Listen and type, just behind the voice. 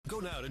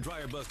now to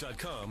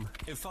DryerBuzz.com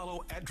and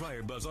follow at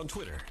DryerBuzz on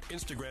Twitter,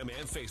 Instagram,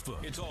 and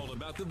Facebook. It's all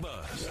about the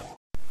buzz.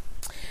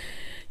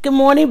 Good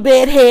morning,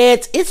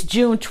 bedheads. It's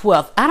June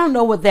 12th. I don't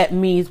know what that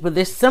means, but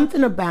there's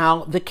something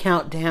about the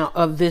countdown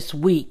of this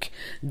week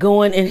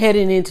going and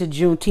heading into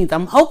Juneteenth.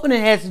 I'm hoping it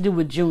has to do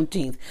with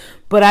Juneteenth,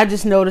 but I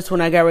just noticed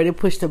when I got ready to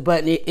push the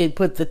button, it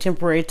put the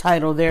temporary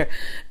title there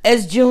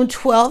as June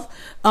 12th.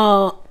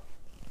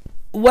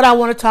 What I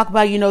want to talk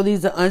about,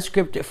 these are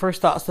unscripted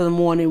first thoughts of the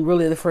morning,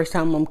 really the first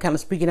time I'm kind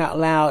of speaking out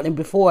loud. And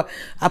before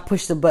I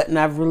push the button,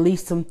 I've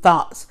released some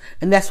thoughts.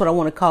 And that's what I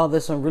want to call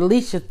this one,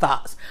 release your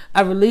thoughts. I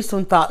released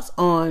some thoughts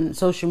on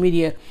social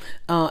media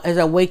as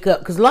I wake up,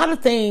 because a lot of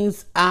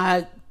things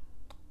I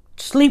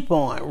sleep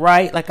on,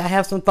 right? Like I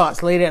have some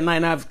thoughts later at night,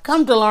 and I've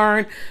come to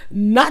learn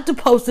not to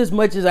post as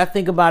much as I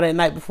think about it at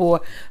night before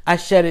I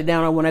shut it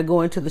down, or when I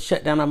go into the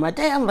shutdown on my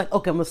day. I'm like,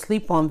 okay, I'm gonna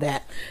sleep on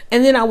that,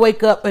 and then I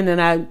wake up and then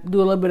I do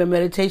a little bit of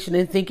meditation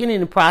and thinking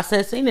and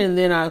processing, and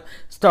then I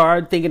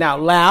start thinking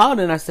out loud,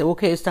 and I say,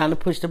 okay, it's time to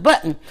push the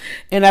button.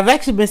 And I've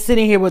actually been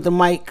sitting here with the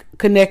mic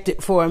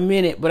connected for a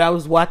minute, but I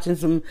was watching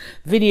some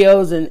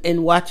videos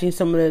and watching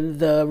some of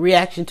the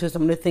reaction to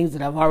some of the things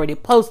that I've already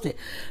posted,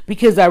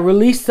 because I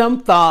released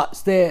some thoughts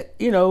that,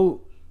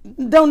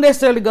 don't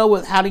necessarily go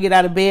with how to get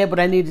out of bed, but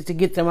I needed to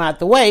get them out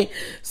the way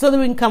so that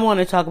we can come on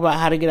and talk about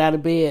how to get out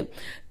of bed.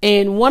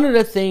 And one of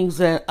the things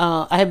that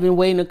I have been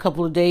waiting a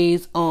couple of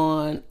days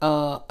on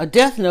a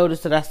death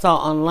notice that I saw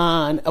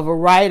online of a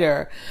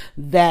writer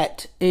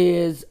that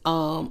is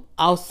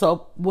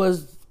also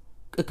was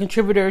a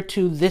contributor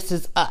to This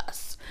Is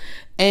Us.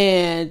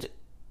 And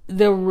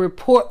the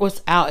report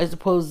was out as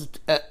opposed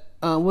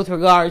with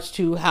regards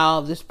to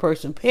how this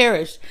person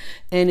perished,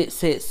 and it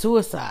said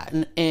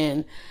suicide.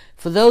 And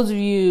for those of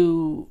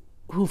you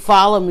who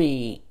follow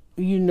me,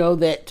 you know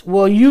that,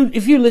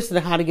 if you listen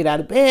to How to Get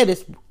Out of Bed,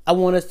 I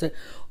want us to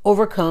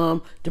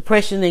overcome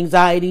depression,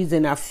 anxieties,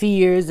 and our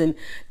fears,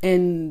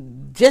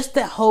 and just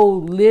that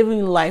whole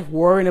living life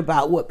worrying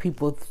about what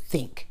people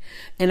think.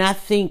 And I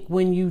think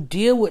when you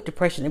deal with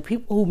depression and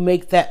people who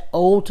make that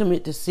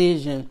ultimate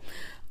decision,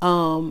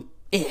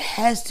 it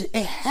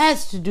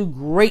has to do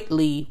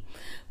greatly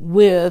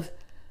with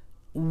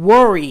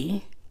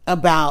worry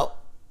about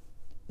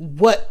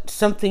what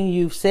something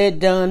you've said,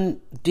 done,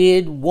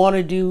 did, want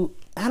to do.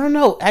 I don't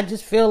know. I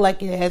just feel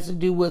like it has to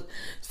do with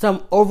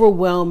some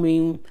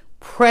overwhelming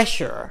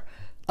pressure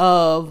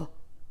of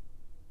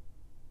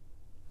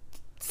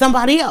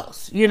somebody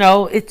else. I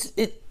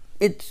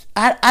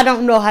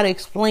don't know how to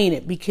explain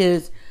it,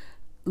 because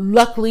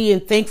luckily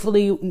and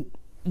thankfully,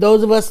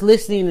 those of us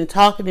listening and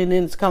talking and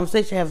in this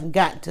conversation haven't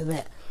gotten to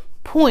that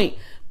point.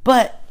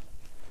 But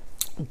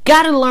we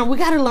got to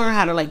learn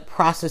how to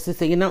process this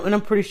thing. And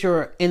I'm pretty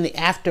sure in the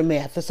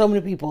aftermath for so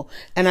many people,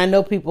 and I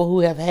know people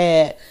who have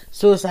had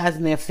suicides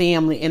in their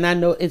family, and I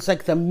know it's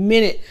like the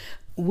minute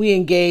we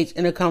engage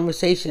in a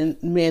conversation,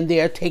 man,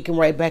 they are taken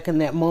right back in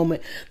that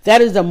moment.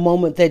 That is a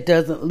moment that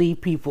doesn't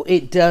leave people.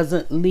 It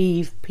doesn't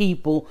leave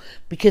people,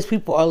 because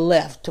people are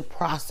left to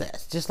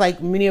process. Just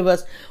like many of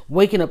us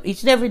waking up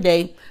each and every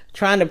day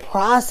trying to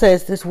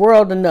process this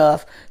world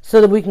enough so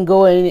that we can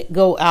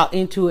go out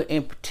into it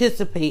and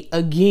participate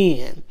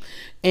again.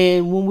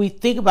 And when we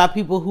think about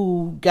people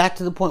who got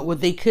to the point where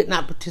they could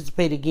not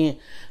participate again,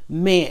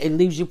 man, it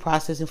leaves you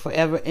processing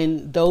forever.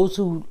 And those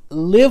who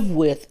live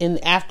with in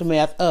the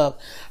aftermath of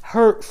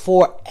hurt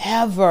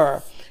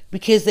forever,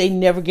 because they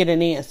never get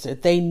an answer.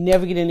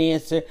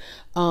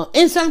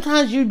 And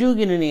sometimes you do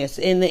get an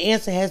answer, and the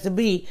answer has to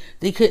be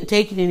they couldn't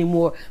take it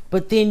anymore.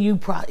 But then you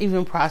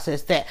even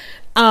process that.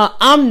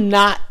 I'm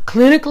not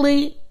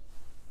clinically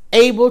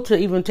able to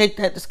even take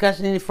that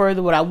discussion any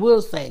further. What I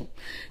will say,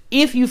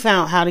 if you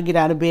found How to Get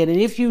Out of Bed,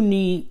 and if you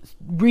need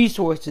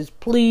resources,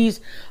 please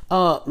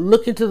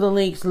look into the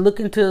links, look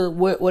into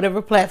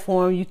whatever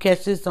platform you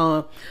catch this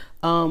on.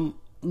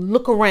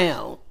 Look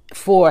around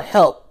for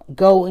help.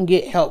 Go and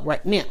get help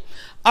right now.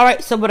 All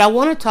right, so what I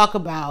want to talk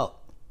about,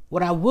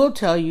 what I will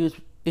tell you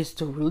is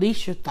to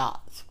release your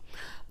thoughts.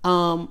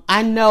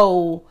 I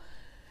know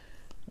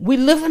we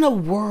live in a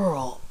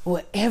world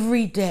where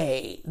every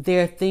day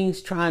there are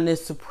things trying to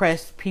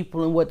suppress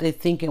people and what they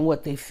think and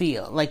what they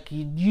feel. Like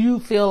you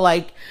feel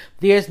like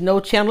there's no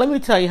channel. Let me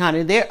tell you,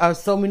 honey, there are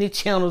so many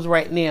channels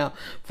right now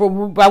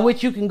by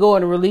which you can go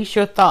and release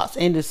your thoughts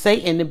and to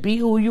say and to be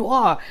who you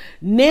are.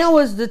 Now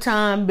is the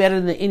time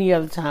better than any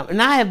other time.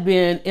 And I have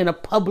been in a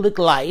public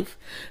life,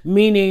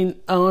 meaning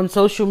on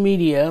social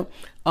media,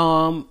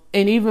 and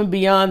even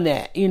beyond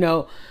that,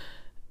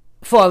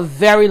 for a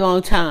very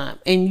long time.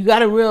 And you got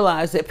to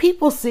realize that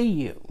people see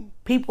you.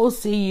 People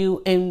see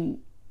you, and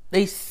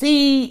they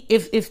see,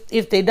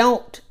 if they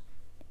don't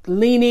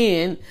lean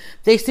in,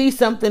 they see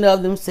something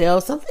of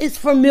themselves. It's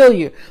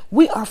familiar.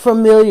 We are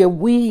familiar.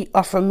 We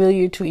are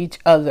familiar to each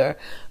other.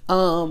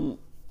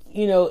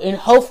 And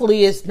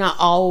hopefully it's not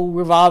all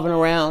revolving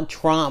around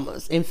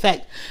traumas. In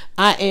fact,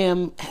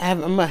 I'm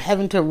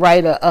having to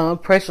write a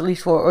press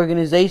release for an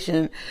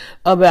organization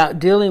about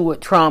dealing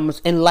with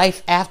traumas and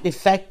life after. In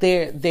fact,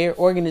 their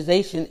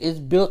organization is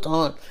built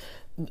on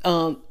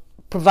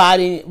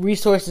providing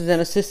resources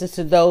and assistance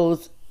to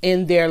those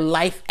in their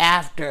life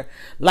after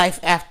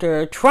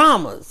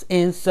traumas.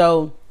 And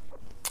so,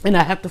 and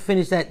I have to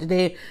finish that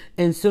today.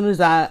 And as soon as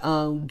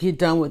I get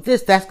done with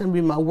this, that's going to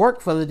be my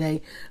work for the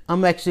day.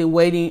 I'm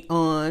actually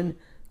I'm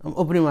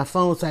opening my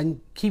phone so I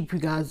can keep you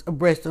guys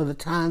abreast of the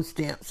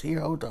timestamps here.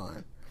 Hold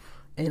on.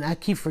 And I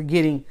keep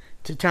forgetting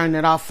to turn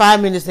that off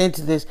 5 minutes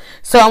into this.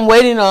 So I'm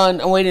waiting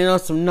on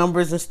some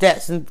numbers and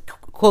stats and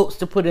quotes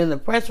to put in the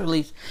press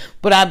release,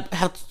 but I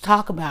have to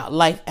talk about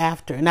life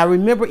after. And I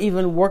remember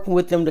even working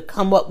with them to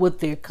come up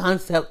with their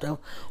concept of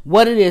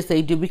what it is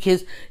they do,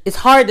 because it's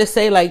hard to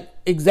say like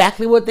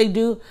exactly what they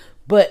do,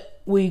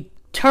 but we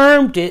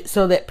termed it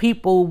so that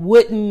people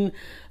wouldn't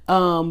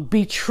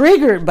be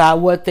triggered by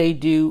what they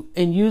do,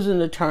 and using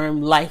the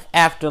term life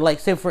after.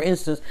 Like, say for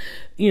instance,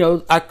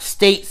 our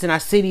states and our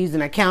cities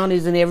and our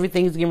counties and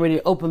everything's getting ready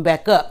to open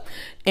back up,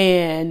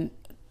 and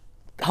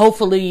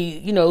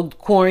hopefully,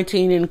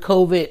 quarantine and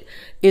COVID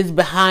is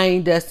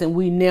behind us, and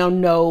we now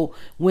know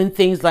when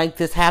things like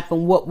this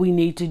happen, what we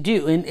need to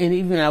do. And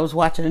even I was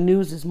watching the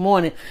news this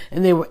morning,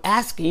 and they were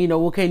asking,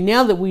 okay,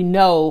 now that we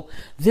know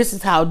this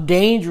is how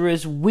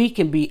dangerous we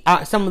can be,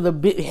 some of the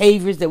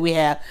behaviors that we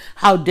have,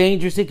 how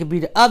dangerous it could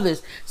be to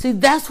others. See,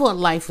 that's what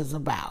life is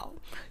about.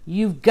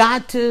 You've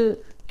got to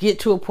get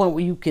to a point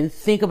where you can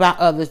think about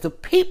others. The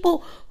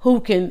people who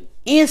can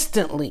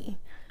instantly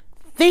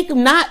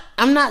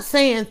I'm not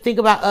saying think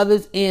about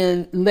others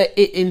and let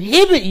it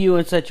inhibit you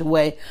in such a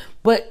way,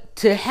 but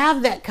to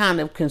have that kind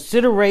of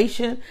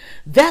consideration,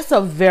 that's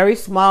a very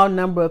small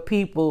number of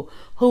people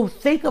who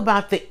think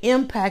about the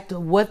impact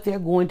of what they're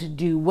going to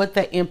do, what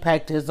that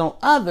impact is on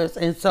others.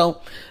 And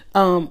so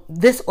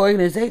this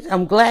organization,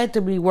 I'm glad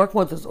to be working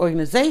with this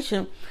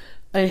organization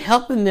and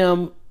helping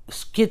them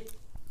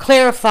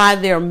clarify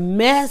their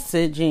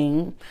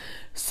messaging,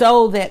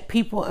 so that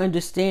people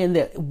understand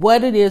that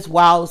what it is,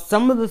 while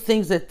some of the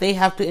things that they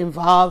have to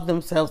involve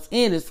themselves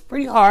in is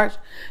pretty harsh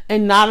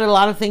and not a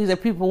lot of things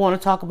that people want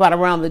to talk about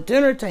around the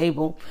dinner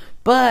table.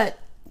 But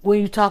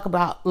when you talk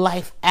about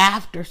life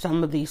after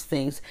some of these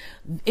things,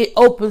 it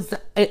opens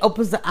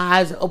the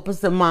eyes, it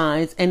opens the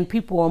minds, and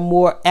people are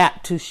more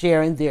apt to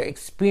sharing their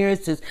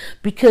experiences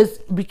because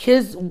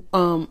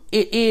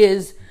it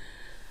is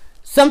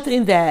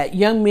something that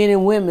young men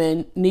and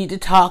women need to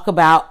talk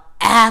about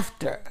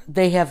after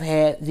they have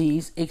had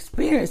these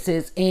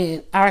experiences.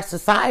 In our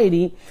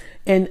society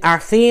and our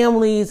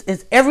families,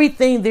 there's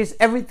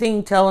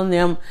everything telling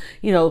them,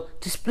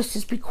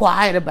 just be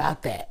quiet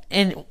about that.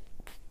 And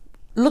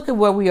look at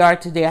where we are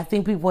today. I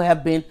think people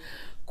have been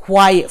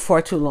quiet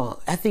for too long.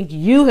 I think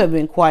you have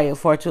been quiet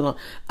for too long.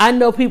 I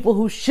know people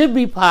who should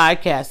be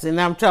podcasting, and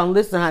I'm telling them,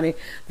 listen, honey,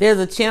 there's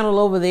a channel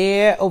over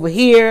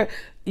here.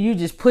 You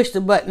just push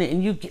the button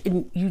and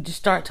you just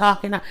start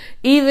talking.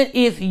 Even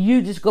if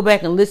you just go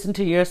back and listen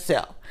to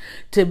yourself,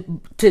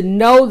 to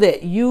know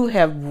that you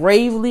have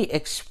bravely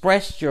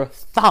expressed your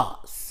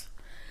thoughts.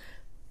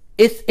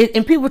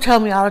 And people tell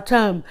me all the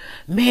time,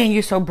 man,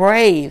 you're so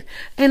brave.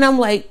 And I'm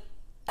like,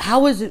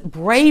 how is it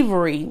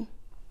bravery?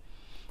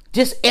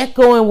 Just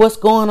echoing what's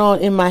going on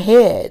in my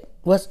head.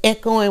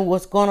 Echoing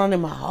what's going on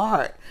in my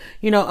heart.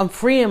 I'm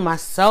freeing my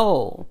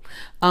soul.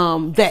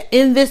 That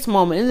in this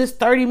moment, in this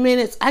 30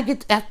 minutes, I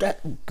get to, after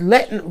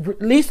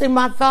releasing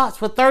my thoughts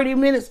for 30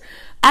 minutes,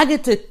 I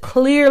get to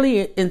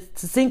clearly and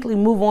succinctly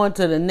move on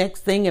to the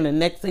next thing and the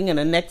next thing and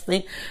the next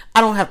thing. I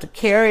don't have to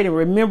carry it and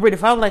remember it.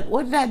 If I'm like,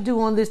 what did I do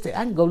on this day?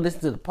 I can go listen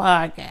to the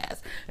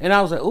podcast. And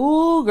I was like,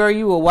 ooh, girl,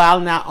 you were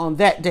wilding out on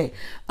that day.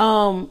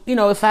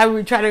 If I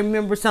would try to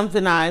remember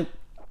something I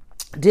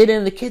did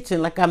in the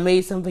kitchen, like I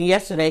made something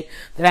yesterday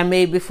that I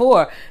made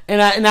before,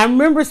 and I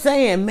remember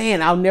saying,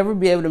 man, I'll never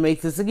be able to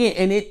make this again.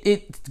 And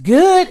it's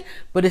good,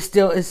 but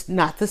it's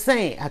not the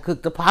same. I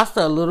cooked the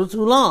pasta a little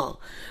too long.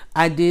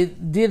 I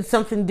did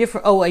something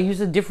different. I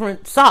used a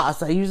different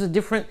sauce. I used a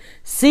different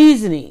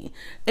seasoning.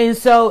 And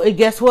so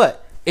guess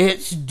what?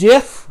 It's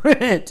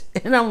different.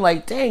 And I'm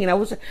like, dang.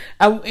 And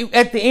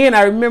at the end,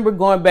 I remember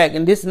going back,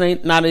 and this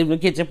is not even a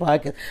kitchen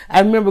podcast. I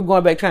remember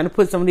going back trying to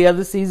put some of the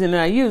other seasoning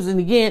I used. And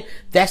again,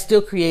 that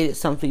still created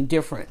something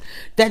different.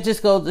 That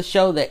just goes to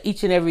show that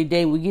each and every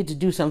day we get to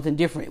do something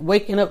different.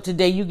 Waking up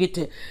today, you get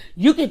to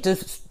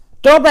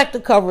throw back the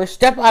cover,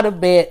 step out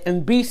of bed,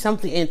 and be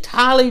something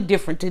entirely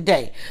different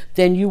today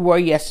than you were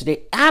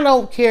yesterday. I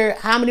don't care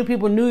how many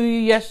people knew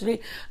you yesterday.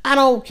 I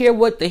don't care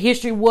what the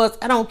history was.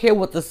 I don't care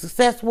what the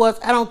success was.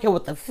 I don't care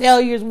what the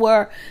failures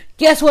were.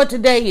 Guess what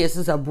today is?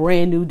 It's a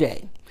brand new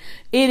day.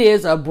 It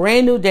is a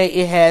brand new day.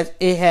 It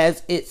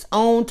has its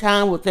own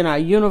time within our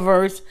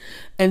universe,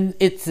 and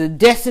it's the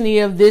destiny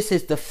of this.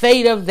 It's the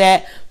fate of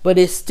that, but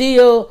it's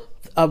still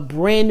a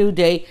brand new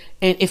day.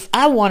 And if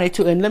I wanted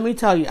to, and let me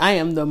tell you, I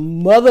am the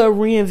mother of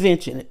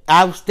reinvention.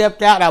 I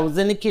stepped out, I was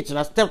in the kitchen,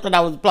 I stepped out, I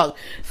was blocked.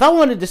 If I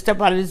wanted to step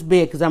out of this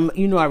bed, because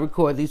I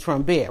record these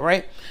from bed,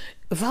 right?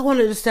 If I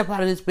wanted to step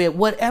out of this bed,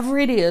 whatever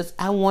it is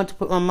I want to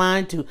put my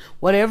mind to,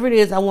 whatever it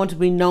is I want to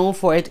be known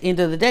for at the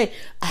end of the day,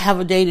 I have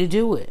a day to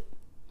do it.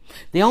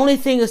 The only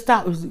thing that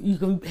stops is you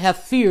can have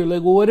fear.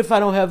 Like, well, what if I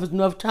don't have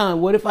enough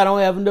time? What if I don't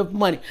have enough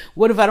money?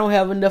 What if I don't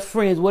have enough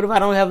friends? What if I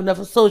don't have enough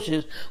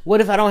associates?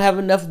 What if I don't have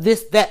enough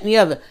this, that, and the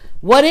other?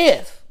 What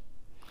if?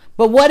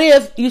 But what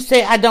if you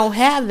say, I don't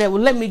have that?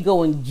 Well, let me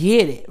go and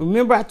get it.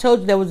 Remember I told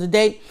you there was a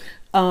day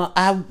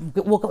I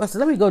woke up, I said,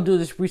 let me go do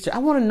this research. I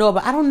want to know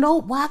about, I don't know,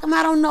 why come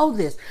I don't know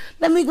this?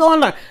 Let me go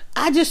and learn.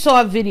 I just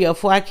saw a video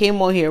before I came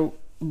on here.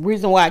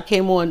 Reason why I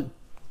came on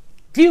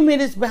a few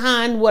minutes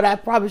behind what I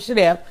probably should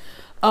have.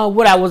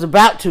 What I was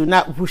about to,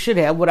 not who should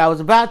have, what I was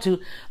about to.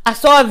 I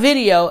saw a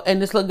video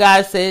and this little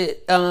guy said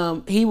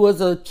he was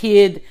a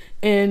kid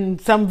in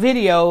some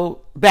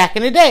video back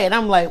in the day. And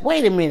I'm like,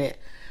 wait a minute.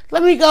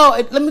 Let me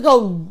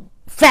go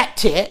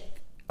fact check.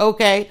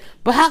 Okay.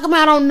 But how come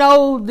I don't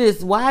know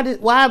this? Why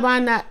did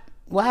I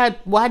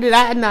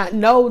not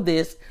know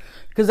this?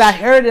 Because I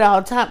heard it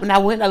all the time. And I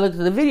went and I looked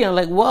at the video and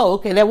I'm like, whoa,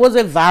 okay, that was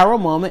a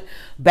viral moment.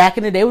 Back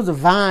in the day, it was a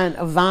Vine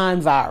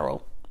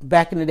viral.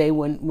 Back in the day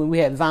when we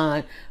had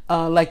Vine,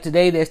 like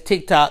today there's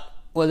TikTok,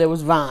 well, there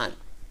was Vine.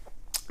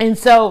 And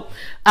so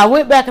I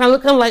went back and I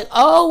looked and I'm like,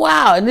 oh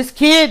wow. And this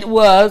kid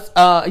was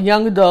a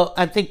young adult.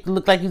 I think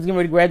looked like he was getting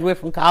ready to graduate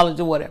from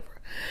college or whatever.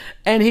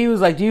 And he was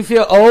like, do you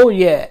feel, oh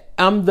yeah,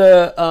 and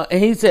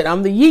he said,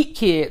 I'm the Yeet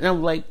kid. And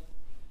I'm like,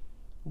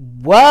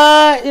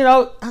 what? You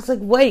know, I was like,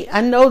 wait,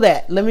 I know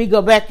that. Let me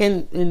go back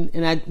and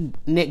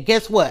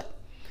guess what?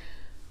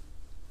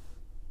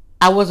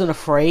 I wasn't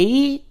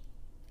afraid.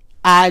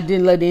 I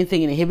didn't let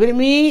anything inhibit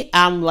me.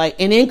 I'm like,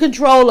 and in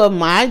control of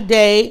my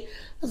day.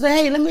 I said,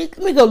 hey, let me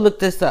go look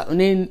this up. And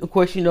then, of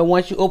course, you know,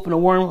 once you open a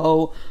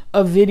wormhole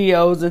of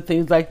videos and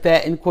things like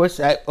that, and of course,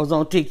 I was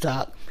on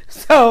TikTok.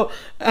 So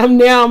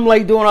now I'm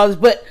like doing all this.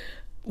 But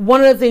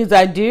one of the things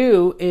I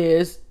do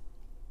is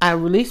I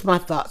release my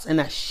thoughts and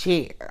I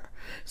share.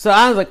 So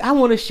I was like, I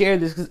want to share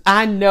this because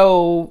I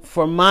know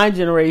for my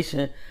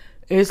generation,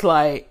 it's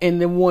like,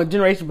 and the one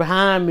generation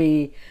behind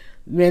me,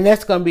 man,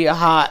 that's going to be a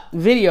hot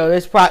video.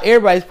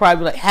 Everybody's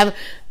probably like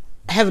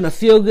having a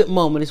feel-good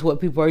moment is what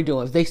people are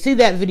doing. If they see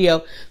that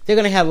video, they're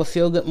going to have a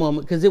feel-good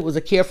moment because it was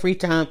a carefree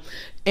time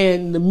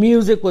and the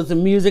music was the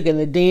music and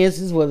the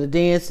dances were the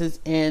dances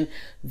and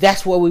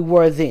that's where we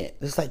were then.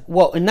 It's like,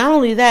 whoa. And not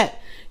only that,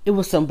 it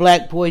was some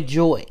Black Boy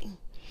joy,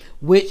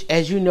 which,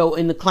 as you know,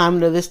 in the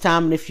climate of this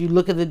time, and if you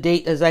look at the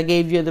date as I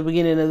gave you at the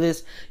beginning of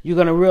this, you're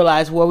going to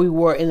realize where we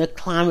were in the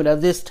climate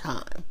of this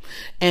time.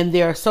 And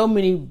there are so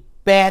many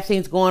bad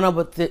things going on,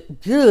 but the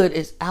good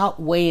is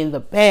outweighing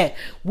the bad.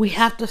 We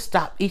have to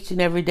stop each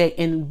and every day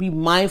and be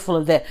mindful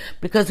of that,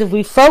 because if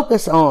we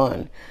focus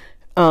on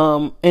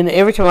and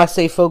every time I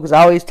say focus,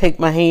 I always take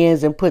my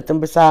hands and put them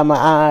beside my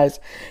eyes.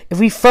 If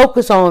we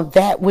focus on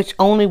that which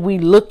only we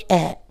look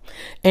at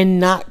and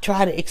not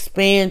try to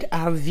expand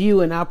our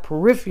view and our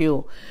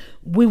peripheral,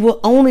 we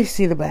will only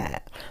see the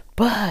bad.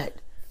 But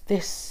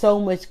there's so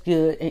much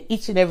good, and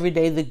each and every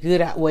day the good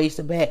outweighs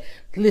the bad.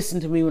 Listen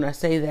to me when I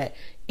say that.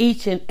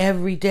 Each and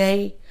every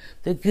day,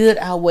 the good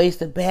outweighs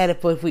the bad.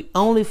 But if we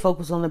only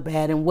focus on the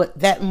bad and what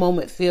that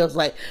moment feels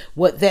like,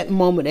 what that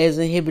moment has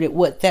inhibited,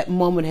 what that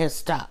moment has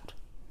stopped,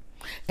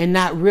 and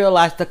not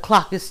realize the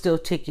clock is still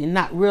ticking,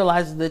 not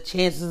realizing the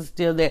chances are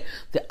still there,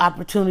 the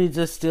opportunities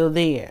are still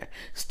there,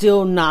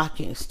 still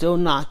knocking.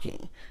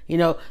 You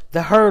know,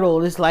 the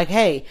hurdle is like,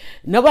 hey,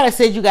 nobody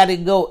said you got to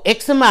go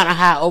X amount of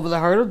high over the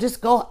hurdle.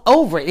 Just go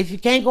over it. If you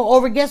can't go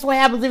over it, guess what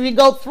happens if you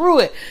go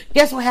through it?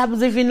 Guess what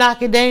happens if you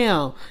knock it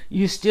down?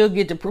 You still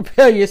get to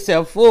propel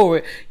yourself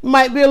forward. You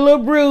might be a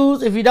little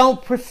bruised if you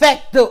don't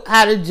perfect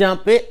how to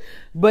jump it,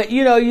 but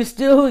you know, you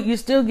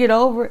still get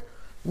over it.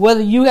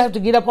 Whether you have to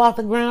get up off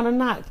the ground or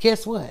not,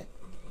 guess what?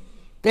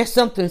 There's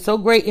something so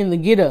great in the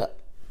get up.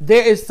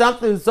 There is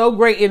something so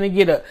great in the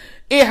get up.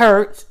 It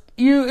hurts.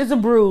 It's a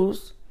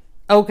bruise.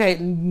 Okay,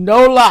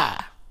 no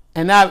lie.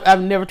 And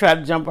I've never tried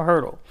to jump a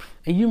hurdle.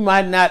 And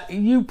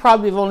you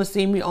probably have only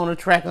seen me on a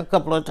track a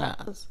couple of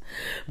times.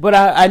 But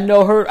I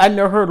know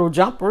hurdle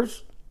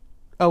jumpers.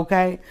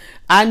 Okay.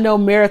 I know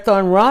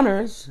marathon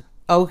runners.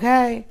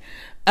 Okay.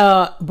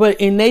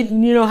 But you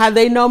know how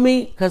they know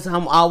me? Because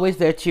I'm always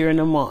there cheering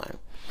them on.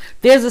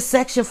 There's a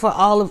section for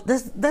all of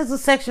this. There's a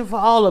section for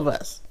all of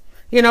us.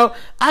 You know,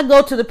 I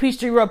go to the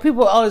Peachtree Road.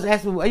 People always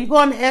ask me, are you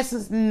going to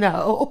Essence?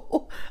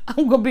 No.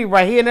 I'm going to be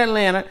right here in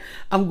Atlanta.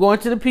 I'm going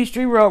to the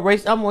Peachtree Road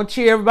race. I'm going to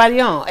cheer everybody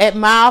on at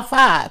mile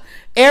 5.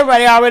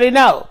 Everybody already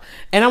know.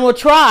 And I'm going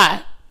to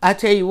try. I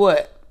tell you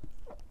what.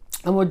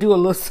 I'm going to do a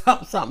little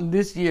something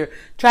this year.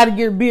 Try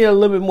to be a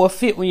little bit more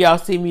fit when y'all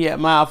see me at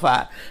mile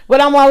 5.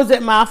 But I'm always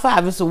at mile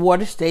 5. It's a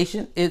water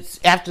station. It's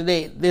after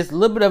there's a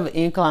little bit of an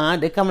incline.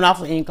 They're coming off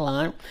an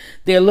incline.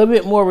 They're a little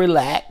bit more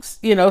relaxed.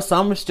 You know,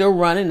 some are still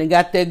running. They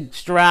got their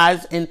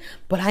strides.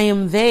 But I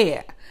am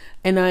there.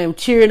 And I am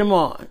cheering them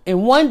on.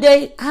 And one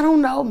day, I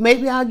don't know,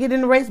 maybe I'll get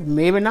in the race.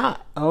 Maybe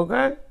not.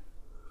 Okay?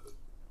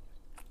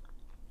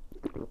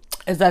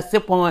 As I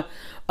sip on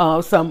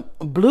some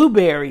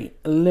blueberry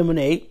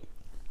lemonade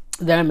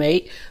that I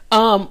made.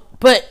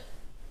 But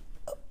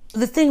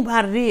the thing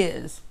about it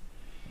is,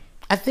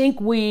 I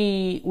think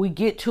we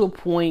get to a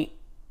point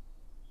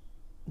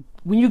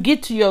when you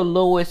get to your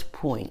lowest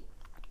point,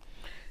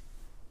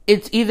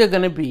 it's either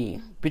going to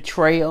be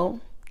betrayal,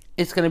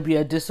 it's going to be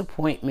a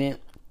disappointment,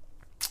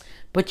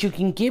 but you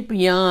can get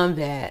beyond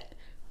that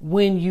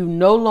when you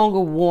no longer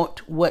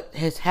want what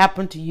has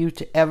happened to you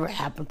to ever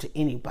happen to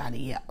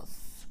anybody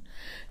else.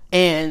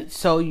 And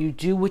so you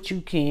do what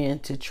you can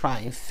to try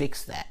and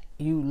fix that.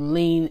 You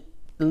lean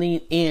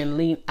in,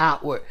 lean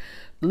outward,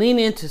 lean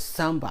into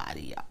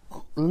somebody,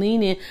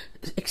 lean in,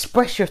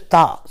 express your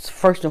thoughts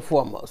first and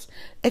foremost.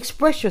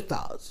 Express your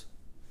thoughts.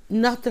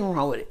 Nothing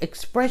wrong with it.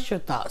 Express your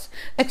thoughts.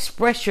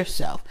 Express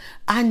yourself.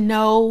 I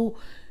know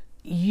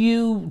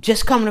you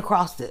just coming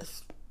across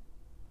this.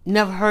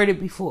 Never heard it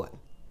before.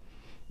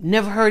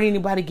 Never heard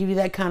anybody give you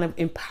that kind of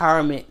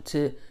empowerment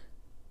to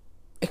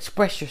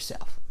express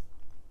yourself.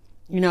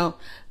 You know,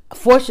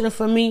 fortunately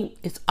for me,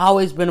 it's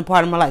always been a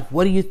part of my life.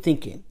 What are you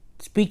thinking?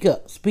 Speak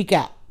up. Speak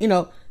out. You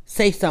know,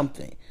 say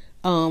something.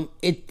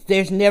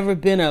 There's never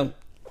been a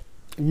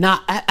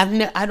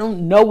I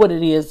don't know what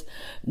it is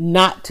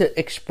not to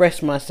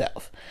express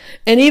myself.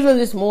 And even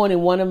this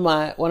morning, one of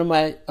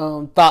my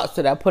thoughts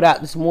that I put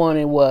out this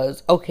morning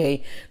was,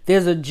 okay,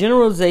 there's a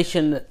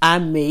generalization that I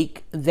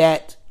make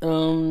that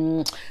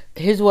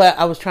here's what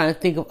I was trying to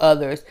think of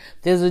others.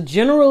 There's a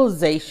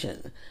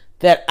generalization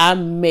that I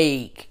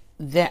make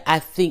that I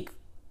think,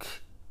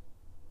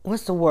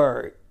 what's the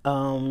word?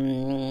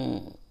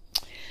 What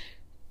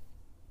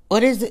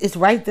is it? It's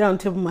right there on the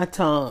tip of my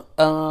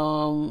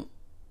tongue.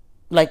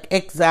 Like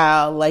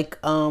exile, like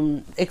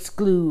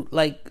exclude,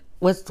 like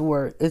what's the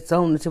word? It's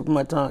on the tip of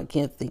my tongue. I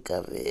can't think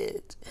of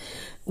it.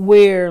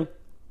 Where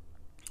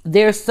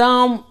there's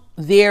some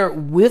there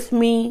with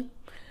me,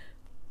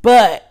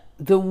 but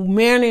the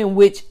manner in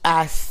which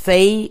I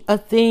say a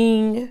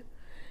thing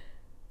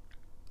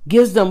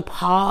gives them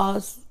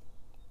pause,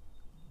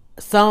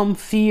 some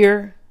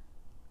fear.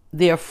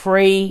 They're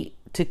afraid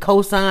to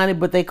co-sign it,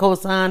 but they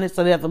co-sign it,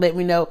 so they have to let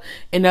me know.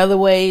 In other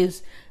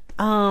ways,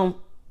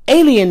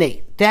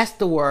 alienate. That's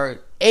the word.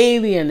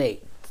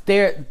 Alienate.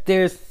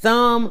 There's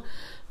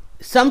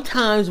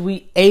sometimes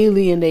we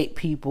alienate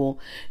people,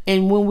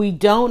 and when we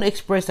don't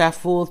express our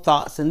full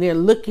thoughts, and they're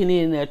looking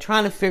in, they're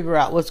trying to figure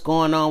out what's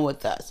going on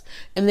with us,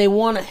 and they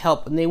want to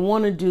help, and they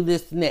want to do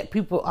this and that.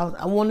 People,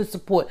 I want to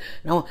support.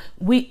 No,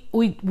 we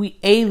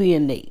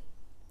alienate.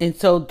 And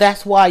so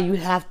that's why you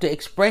have to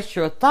express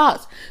your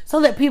thoughts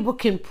so that people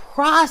can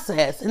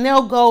process, and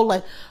they'll go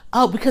like,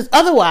 oh, because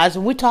otherwise,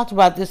 and we talked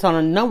about this on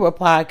a number of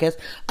podcasts,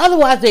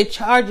 otherwise they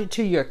charge it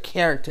to your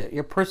character,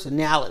 your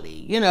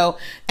personality, you know,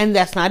 and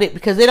that's not it,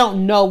 because they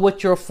don't know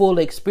what your full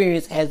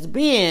experience has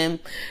been.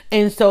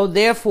 And so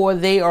therefore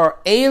they are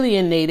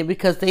alienated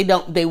because they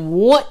know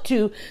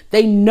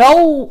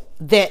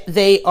that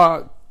they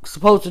are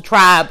supposed to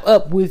tribe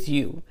up with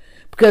you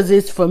because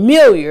it's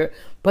familiar,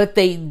 but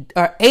they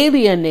are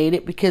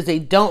alienated because they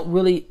don't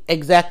really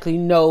exactly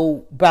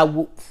know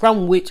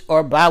from which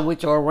or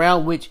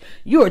around which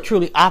you are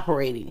truly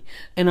operating.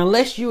 And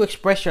unless you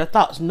express your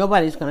thoughts,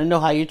 nobody's going to know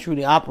how you're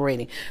truly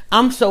operating.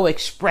 I'm so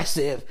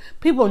expressive.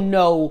 People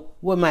know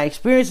what my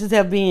experiences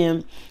have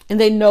been, and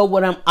they know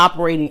what I'm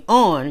operating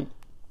on.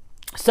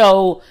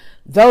 So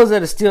those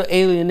that are still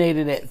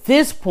alienated at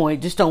this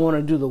point just don't want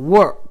to do the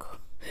work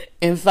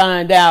and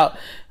find out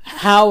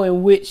how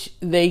in which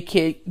they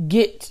can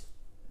get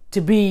to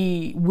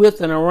be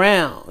with and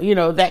around, you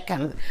know, that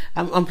kind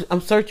of,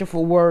 I'm searching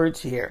for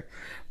words here.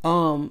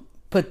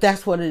 But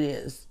that's what it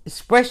is.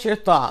 Express your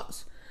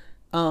thoughts,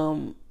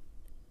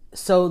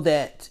 so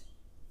that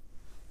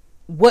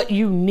what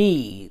you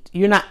need,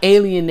 you're not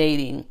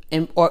alienating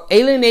or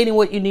alienating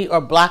what you need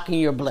or blocking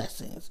your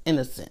blessings in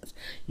a sense.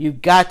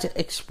 You've got to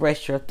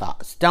express your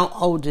thoughts. Don't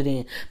hold it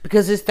in,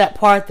 because it's that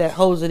part that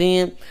holds it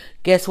in.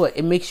 Guess what?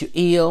 It makes you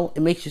ill.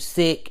 It makes you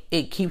sick.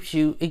 It keeps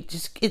you,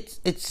 it's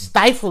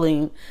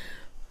stifling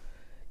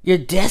your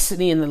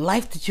destiny and the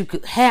life that you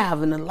could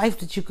have and the life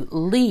that you could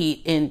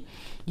lead. And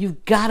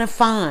you've got to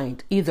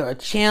find either a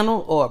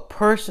channel or a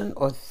person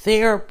or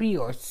therapy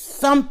or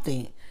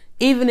something,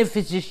 even if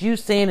it's just you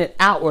saying it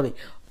outwardly.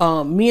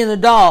 Me and the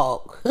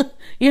dog,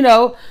 you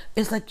know,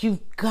 it's like you've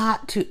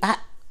got to,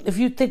 if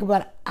you think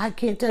about it, I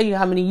can't tell you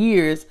how many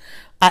years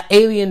I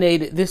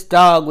alienated this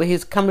dog with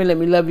his come here, let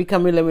me love you,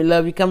 come here, let me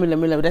love you, come here, let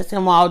me love you. That's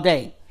him all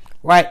day,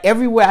 right?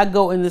 Everywhere I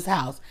go in this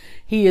house,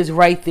 he is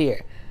right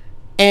there.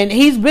 And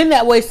he's been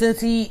that way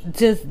since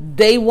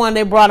day one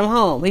they brought him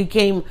home. He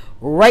came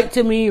right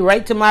to me,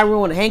 right to my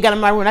room, and hang out in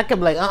my room. I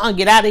kept like,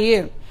 get out of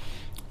here.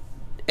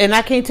 And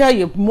I can't tell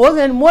you, more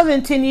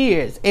than 10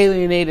 years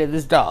alienated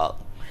this dog.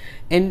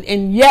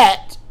 And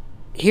yet,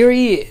 here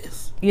he is.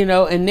 You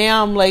know, and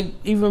now I'm like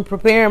even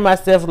preparing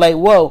myself like,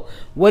 whoa,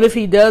 what if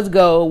he does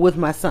go with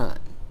my son?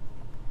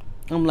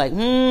 I'm like,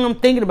 I'm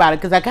thinking about it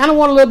because I kind of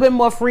want a little bit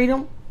more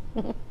freedom.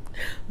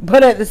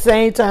 But at the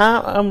same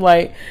time, I'm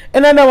like,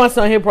 and I know my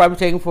son, he'll probably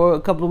take him for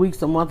a couple of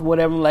weeks, a month,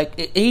 whatever.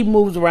 Like, he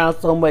moves around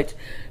so much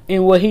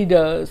in what he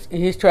does,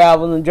 in his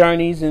travels and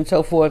journeys and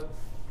so forth.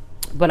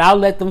 But I'll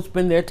let them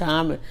spend their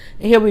time and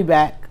he'll be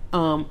back.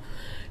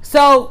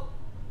 So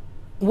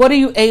what are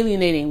you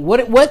alienating?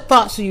 What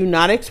thoughts are you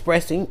not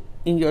expressing?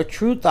 in your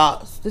true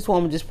thoughts. This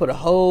woman just put a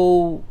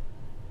whole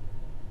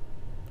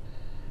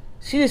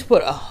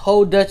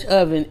Dutch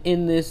oven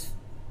in this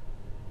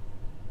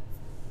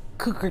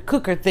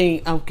cooker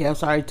thing. Okay, I'm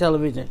sorry,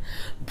 television.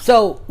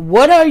 So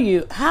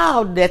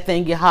how did that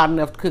thing get hot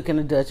enough to cook in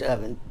a Dutch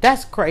oven?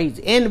 That's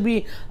crazy. And to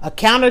be a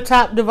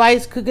countertop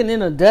device cooking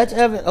in a Dutch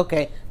oven?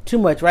 Okay, too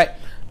much, right?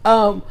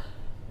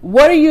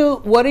 What are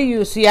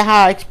you see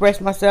how I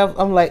express myself?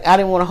 I'm like, I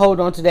didn't want to hold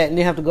on to that and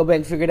then have to go back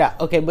and figure it out.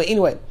 Okay, but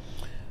anyway,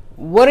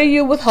 what are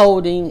you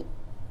withholding?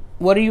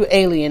 What are you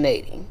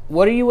alienating?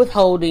 What are you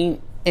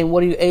withholding and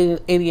what are you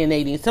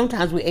alienating?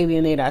 Sometimes we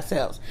alienate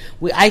ourselves.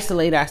 We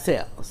isolate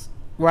ourselves,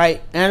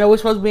 right? And I know we're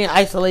supposed to be in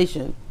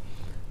isolation,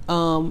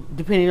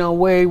 depending on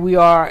where we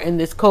are in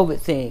this COVID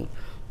thing.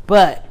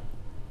 But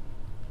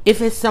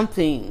if it's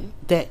something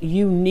that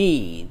you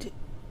need,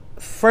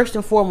 first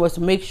and foremost,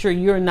 make sure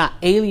you're not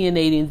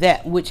alienating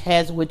that which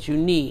has what you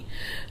need.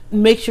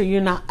 Make sure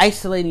you're not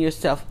isolating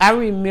yourself. I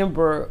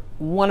remember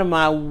one of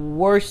my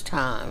worst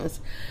times.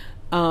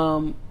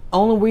 Only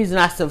reason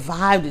I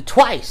survived it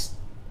twice,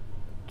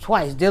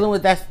 dealing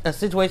with a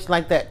situation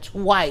like that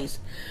twice,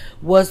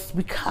 was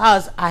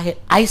because I had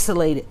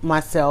isolated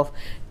myself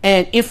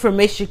and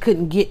information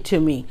couldn't get to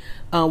me.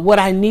 What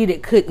I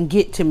needed couldn't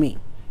get to me,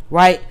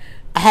 right?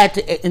 I had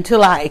to,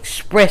 until I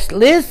expressed,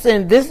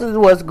 listen, this is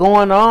what's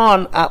going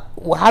on.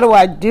 How do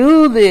I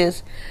do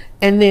this?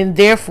 And then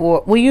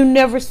therefore, well, you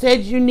never said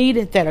you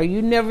needed that, or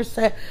you never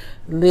said,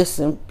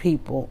 listen,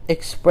 people,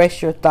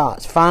 express your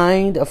thoughts.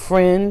 Find a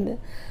friend,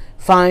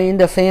 find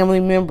a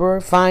family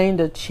member, find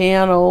a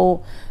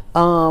channel,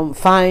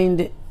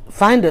 find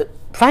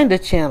a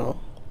channel.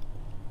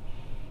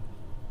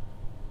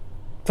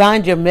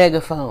 Find your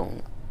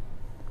megaphone.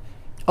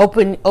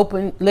 Open,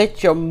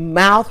 let your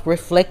mouth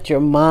reflect your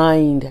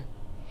mind.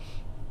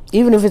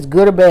 Even if it's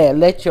good or bad,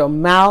 let your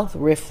mouth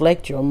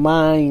reflect your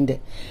mind.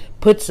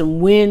 Put some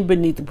wind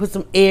beneath it. Put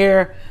some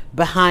air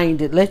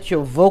behind it. Let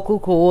your vocal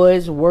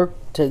cords work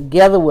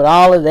together with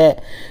all of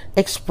that.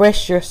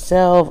 Express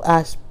yourself.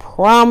 I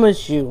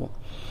promise you,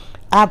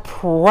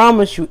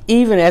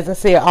 even as I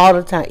say it all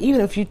the time,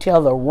 even if you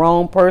tell the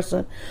wrong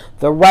person,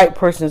 the right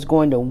person is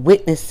going to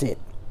witness it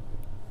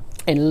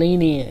and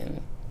lean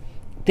in.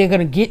 They're going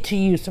to get to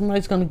you.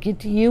 Somebody's going to get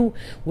to you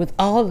with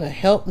all the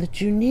help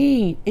that you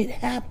need. It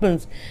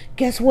happens.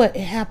 Guess what?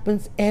 It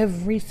happens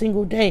every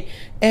single day,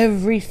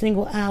 every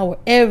single hour,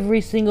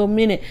 every single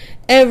minute,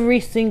 every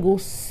single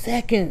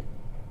second.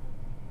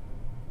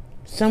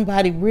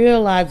 Somebody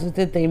realizes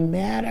that they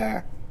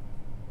matter.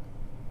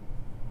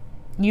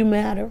 You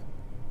matter.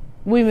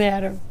 We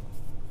matter.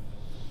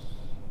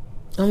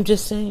 I'm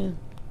just saying.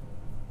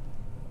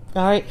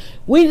 All right,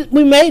 we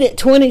made it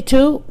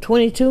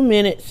 22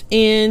 minutes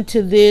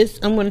into this.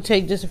 I'm going to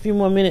take just a few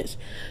more minutes.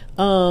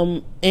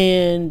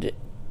 And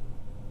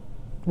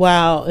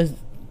wow, it's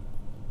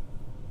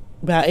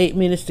about 8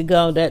 minutes to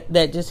go.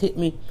 That just hit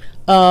me.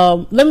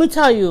 Let me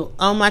tell you,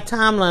 on my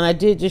timeline, I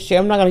did just share.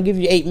 I'm not going to give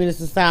you 8 minutes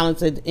of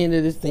silence at the end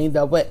of this thing,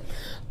 though. But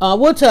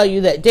we'll tell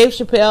you that Dave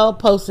Chappelle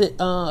posted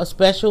a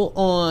special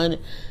on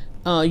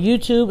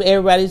YouTube.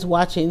 Everybody's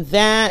watching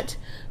that.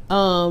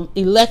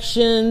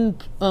 Election,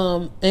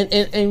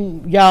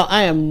 and y'all,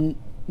 I am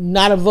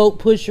not a vote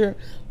pusher,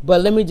 but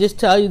let me just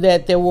tell you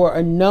that there were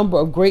a number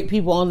of great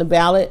people on the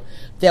ballot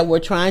that were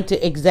trying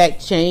to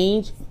exact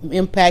change,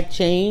 impact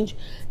change,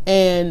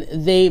 and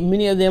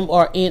many of them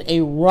are in a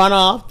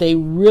runoff. They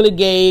really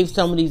gave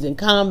some of these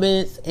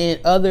incumbents and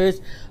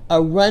others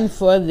a run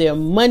for their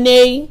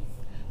money.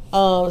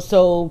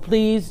 So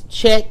please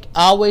check,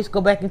 always go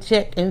back and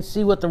check and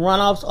see what the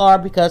runoffs are,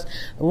 because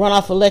the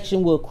runoff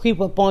election will creep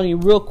up on you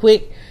real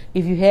quick.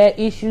 If you had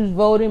issues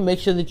voting, make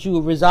sure that you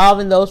are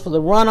resolving those for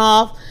the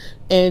runoff,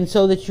 and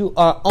so that you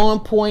are on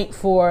point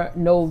for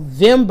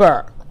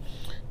November.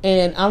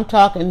 And I'm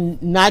talking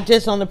not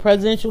just on the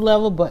presidential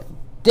level, but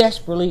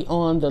desperately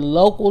on the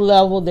local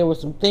level. There were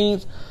some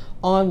things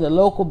on the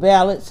local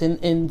ballots,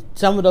 and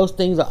some of those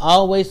things are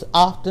always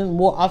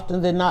more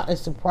often than not, a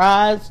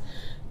surprise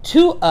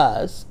to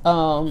us,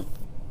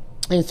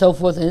 and so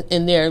forth,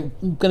 and there are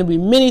going to be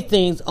many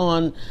things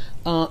on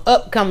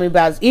upcoming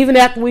ballots. Even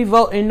after we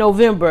vote in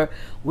November,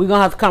 we're going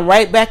to have to come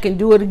right back and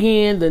do it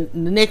again the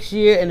next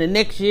year, and the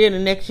next year, and the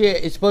next year.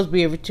 It's supposed to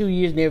be every 2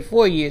 years and every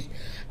 4 years.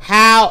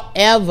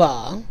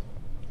 However,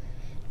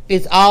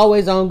 it's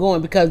always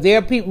ongoing, because there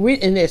are people,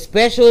 and there's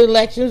special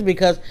elections,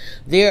 because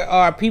there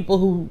are people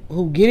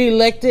who get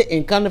elected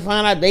and come to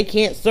find out they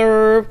can't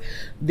serve.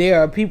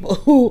 There are people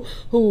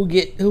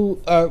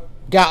who are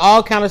got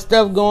all kind of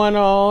stuff going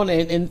on,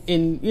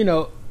 and you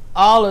know,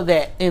 all of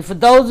that. And for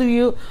those of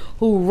you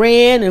who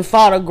ran and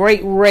fought a great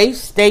race,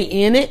 stay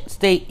in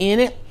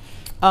it.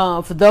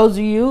 For those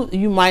of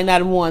you might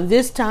not have won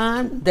this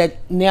time, that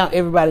now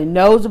everybody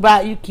knows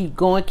about you, keep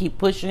going, keep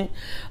pushing.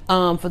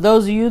 For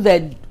those of you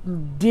that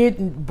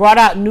brought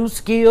out new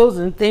skills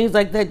and things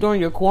like that during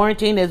your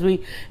quarantine, as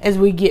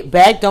we get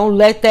back, don't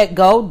let that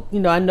go. You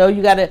know, I know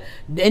you gotta,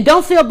 and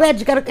don't feel bad,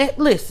 you gotta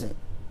listen.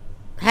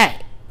 Hey,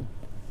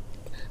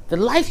 the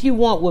life you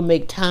want will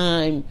make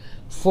time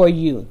for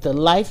you. The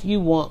life you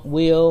want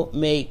will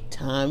make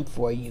time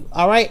for you.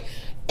 All right.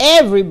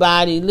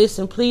 Everybody,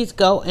 listen, please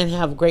go and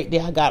have a great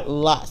day. I got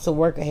lots of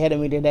work ahead of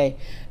me today.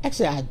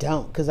 Actually, I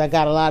don't, because I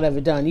got a lot of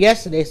it done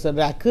yesterday so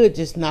that I could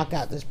just knock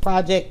out this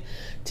project.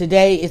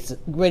 Today, it's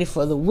ready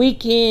for the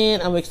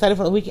weekend. I'm excited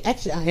for the weekend.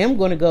 Actually, I am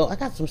going to go. I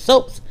got some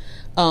soaps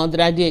that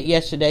I did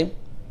yesterday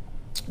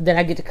that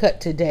I get to cut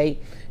today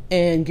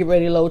and get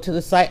ready to load to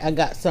the site. I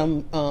got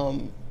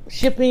some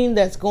shipping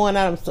that's going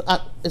out.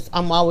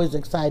 I'm always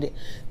excited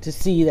to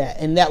see that,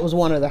 and that was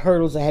one of the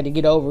hurdles I had to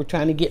get over,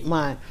 trying to get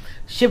my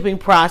shipping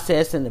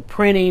process and the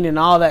printing and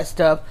all that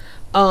stuff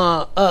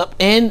up,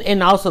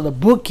 and also the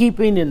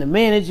bookkeeping and the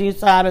managing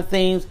side of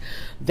things.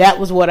 That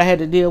was what I had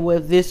to deal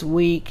with this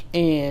week,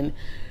 and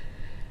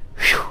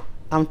whew,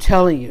 I'm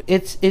telling you,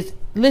 it's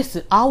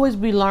listen, always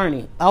be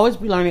learning,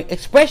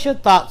 express your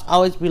thoughts,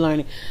 always be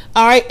learning.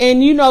 All right,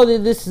 and you know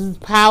that this is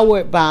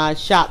powered by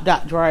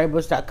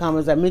shop.dryerbuzz.com,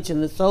 as I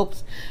mentioned, the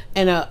soaps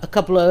and a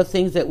couple other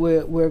things that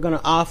we're going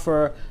to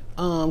offer,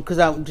 because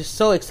I'm just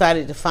so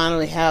excited to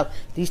finally have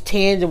these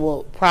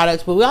tangible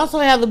products. But we also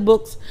have the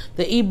books,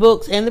 the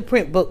ebooks and the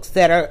print books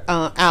that are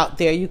out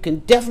there. You can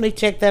definitely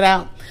check that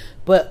out.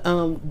 But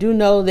do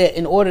know that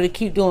in order to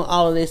keep doing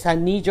all of this, I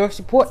need your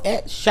support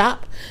at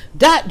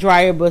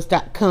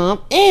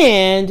shop.dryerbuzz.com.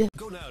 And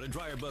go now to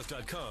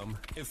dryerbuzz.com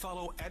and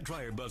follow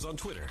 @dryerbuzz on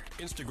Twitter,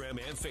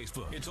 Instagram, and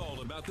Facebook. It's all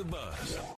about the buzz.